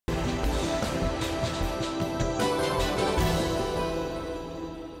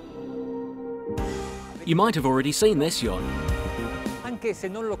You might have already seen this yacht, Anche se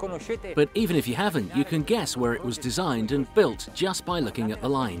non lo conoscete, but even if you haven't, you can guess where it was designed and built just by looking at the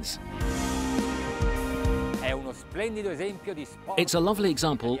lines. è uno splendido esempio di sport. It's a lovely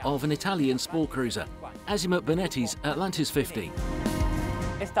example of an Italian sport cruiser, AZIMUT ATLANTIS Atlantis 50.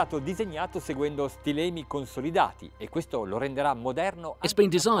 È stato disegnato seguendo stilemi consolidati e questo lo renderà moderno. It's been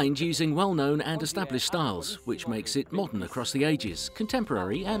designed using well-known and established styles, which makes it modern across the ages,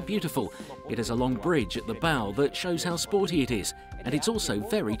 contemporary and beautiful. It has a long bridge at the bow that shows how sporty it is, and it's also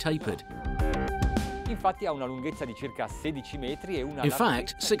very tapered. Infatti ha una lunghezza di circa 16 metri e una In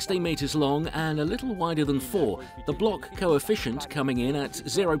fact, 16 meters long and a little wider than 4, the block coefficient coming in at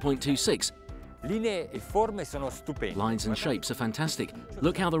 0.26. linee e forme sono stupende. Lines and shapes are fantastic.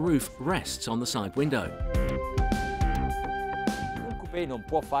 Look how the roof rests on the side window. Un coupé non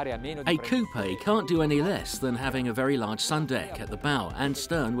può fare a meno di A coupe can't do any less than having a very large sun deck at the bow and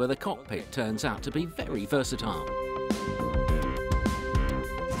stern where the cockpit turns out to be very versatile.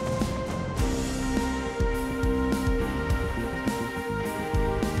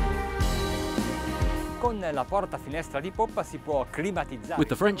 Con la porta finestra di poppa si può climatizzare. With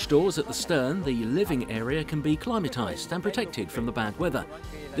the French doors at the stern, the living area can be climatised and protected from the bad weather.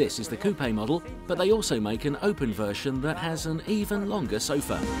 This is the coupe model, but they also make an open version that has an even longer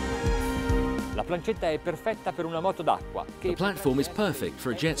sofa. La plancetta è perfetta per una moto d'acqua. The platform is perfect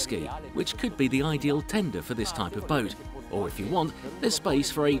for a jet ski, which could be the ideal tender for this type of boat. Or if you want, there's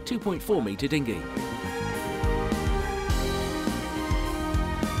space for a 2.4 metre dinghy.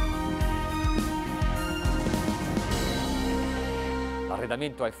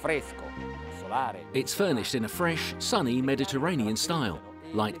 L'arredamento è fresco, solare. It's furnished in a fresh, sunny Mediterranean style.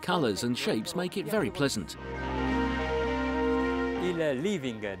 Light colours and shapes make it very pleasant. Il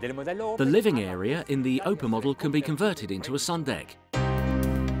living del modello The living area in the Open model can be converted into a sun deck.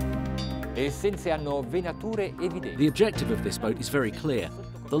 Le essenze hanno venature evidenti. The objective of this boat is very clear.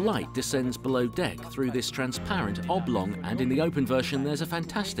 The light descends below deck through this transparent oblong, and in the Open version there's a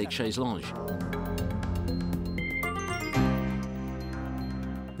fantastic chaise lounge.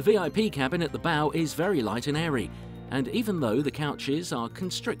 The VIP cabin at the bow is very light and airy, and even though the couches are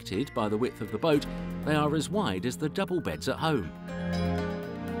constricted by the width of the boat, they are as wide as the double beds at home.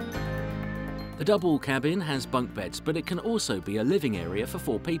 The double cabin has bunk beds, but it can also be a living area for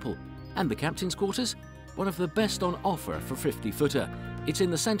 4 people. And the captain's quarters? One of the best on offer for 50-footer. It's in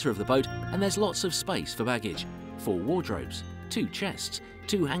the centre of the boat, and there's lots of space for baggage. 4 wardrobes, 2 chests,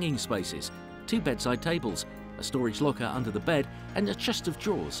 2 hanging spaces, 2 bedside tables, a storage locker under the bed, and a chest of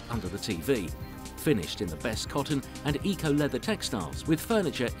drawers under the TV. Finished in the best cotton and eco-leather textiles, with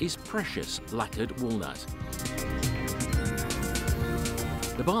furniture is precious lacquered walnut.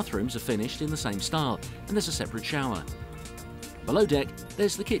 The bathrooms are finished in the same style, and there's a separate shower. Below deck,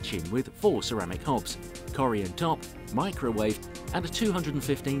 there's the kitchen with 4 ceramic hobs, Corian top, microwave, and a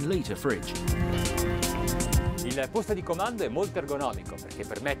 215-litre fridge. Il posto di comando è molto ergonomico perché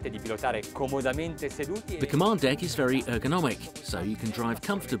permette di pilotare comodamente seduti. The command deck is very ergonomic, so you can drive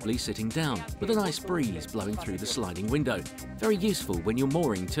comfortably sitting down, with a nice breeze blowing through the sliding window. Very useful when you're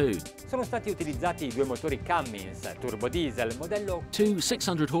mooring too. Sono stati utilizzati 2 motori Cummins turbo diesel modello 2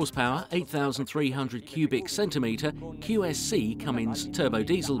 600 horsepower, 8,300 cubic centimetre QSC Cummins turbo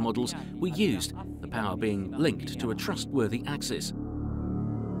diesel models were used, the power being linked to a trustworthy axis.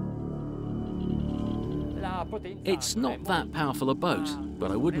 It's not that powerful a boat,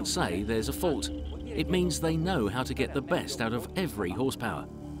 but I wouldn't say there's a fault. It means they know how to get the best out of every horsepower.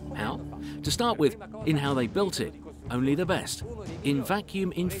 How? To start with, in how they built it, only the best, in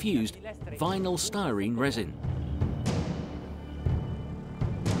vacuum-infused vinyl styrene resin.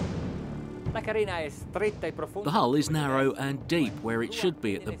 The hull is narrow and deep where it should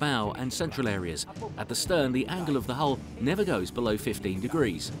be at the bow and central areas. At the stern, the angle of the hull never goes below 15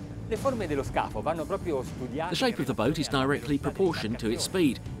 degrees. The shape of the boat is directly proportioned to its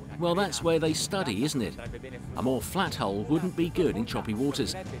speed. Well, that's where they study, isn't it? A more flat hull wouldn't be good in choppy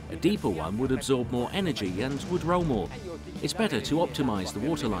waters. A deeper one would absorb more energy and would roll more. It's better to optimize the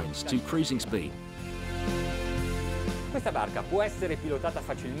waterlines to cruising speed.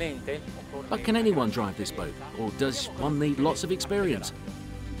 But can anyone drive this boat, or does one need lots of experience?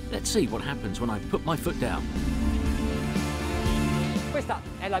 Let's see what happens when I put my foot down. Questa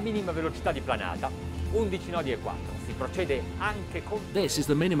è la minima velocità di planata, 11 nodi e 4. Si procede anche con... This is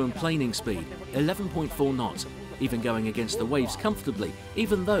the minimum planing speed, 11.4 knots. Even going against the waves comfortably,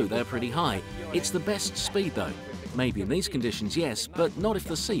 even though they're pretty high. It's the best speed though. Maybe in these conditions, yes, but not if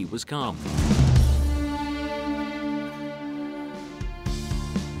the sea was calm.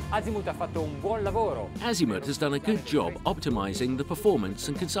 Azimut ha fatto un buon lavoro. AZIMUT has done a good job optimizing the performance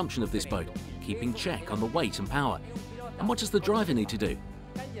and consumption of this boat, keeping check on the weight and power. And what does the driver need to do?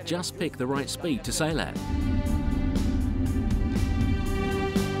 Just pick the right speed to sail at.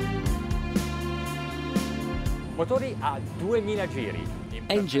 Motori a 2000 giri.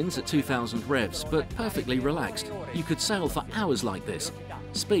 Engines at 2000 revs, but perfectly relaxed. You could sail for hours like this.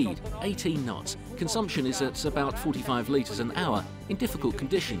 Speed, 18 knots. Consumption is at about 45 litres an hour in difficult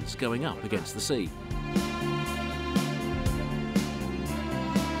conditions going up against the sea.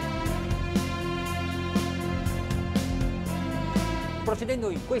 Procedendo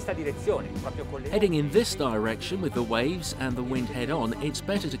in questa direzione, proprio con le... Heading in this direction with the waves and the wind head on, it's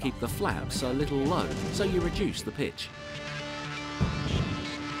better to keep the flaps a little low, so you reduce the pitch.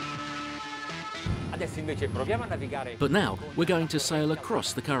 Adesso invece proviamo a navigare. But now we're going to sail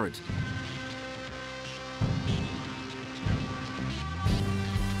across the current.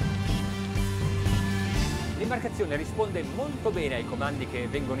 L'imbarcazione risponde molto bene ai comandi che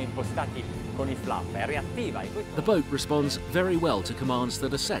vengono impostati con i flap, è reattiva. The boat responds very well to commands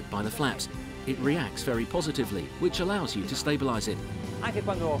that are set by the flaps. It reacts very positively, which allows you to stabilize it. Anche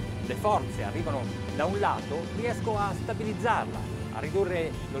quando le forze arrivano da un lato, riesco a stabilizzarla, a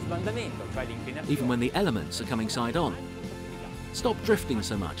ridurre lo sbandamento, cioè l'inclinazione. Even when the elements are coming side on. Stop drifting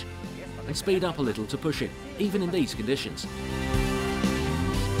so much and speed up a little to push it, even in these conditions.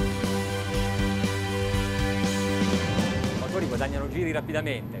 I motori guadagnano giri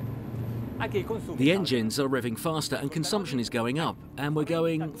rapidamente. Anche i consumi. The engines are revving faster and consumption is going up, and we're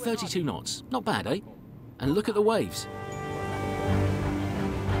going 32 knots. Not bad, eh? And look at the waves.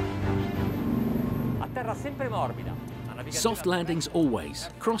 A terra sempre morbida. Soft landings always.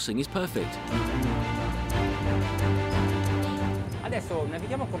 Crossing is perfect. Adesso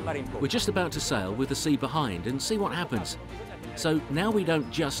navighiamo con mare in We're popa. just about to sail with the sea behind and see what happens. So now we don't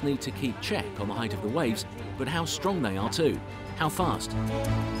just need to keep check on the height of the waves, but how strong they are too. How fast.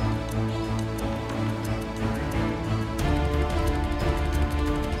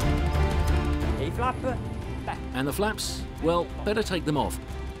 E i flap? Beh, And the flaps? Well, better take them off,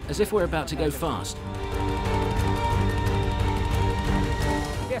 as if we're about to go fast.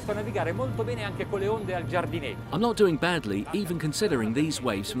 riesco a navigare molto bene anche con le onde al giardinetto. I'm not doing badly, even considering these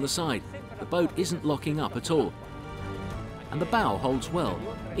waves from the side. The boat isn't locking up at all. And the bow holds well,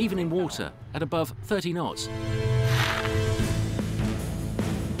 even in water, at above 30 knots.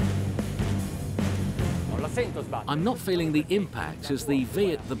 Non la sento sbattere. I'm not feeling the impact as the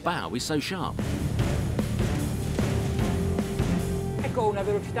V at the bow is so sharp. Ecco una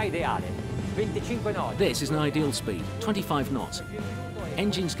velocità ideale, 25 knot. This is an ideal speed, 25 knots.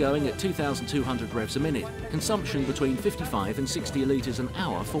 Engines going at 2,200 revs a minute, consumption between 55 and 60 litres an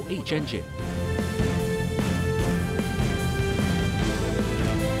hour for each engine.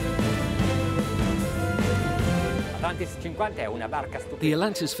 Atlantis 50 è una barca The stupenda.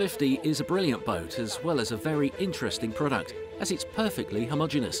 Atlantis 50 is a brilliant boat as well as a very interesting product, as it's perfectly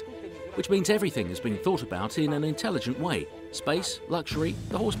homogeneous, which means everything has been thought about in an intelligent way. Space, luxury,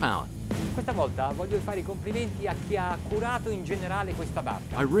 the horsepower. Questa volta voglio fare i complimenti a chi ha curato in generale questa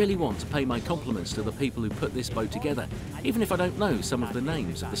barca. I really want to pay my compliments to the people who put this boat together, even if I don't know some of the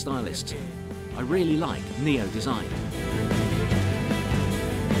names of the stylists. I really like Neo design.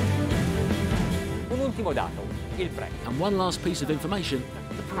 Un ultimo dato, il prezzo. And one last piece of information,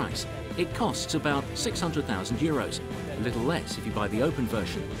 the price. It costs about 600,000 euros. A little less if you buy the open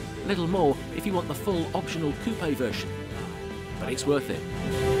version, a little more if you want the full optional coupe version. But it's worth it.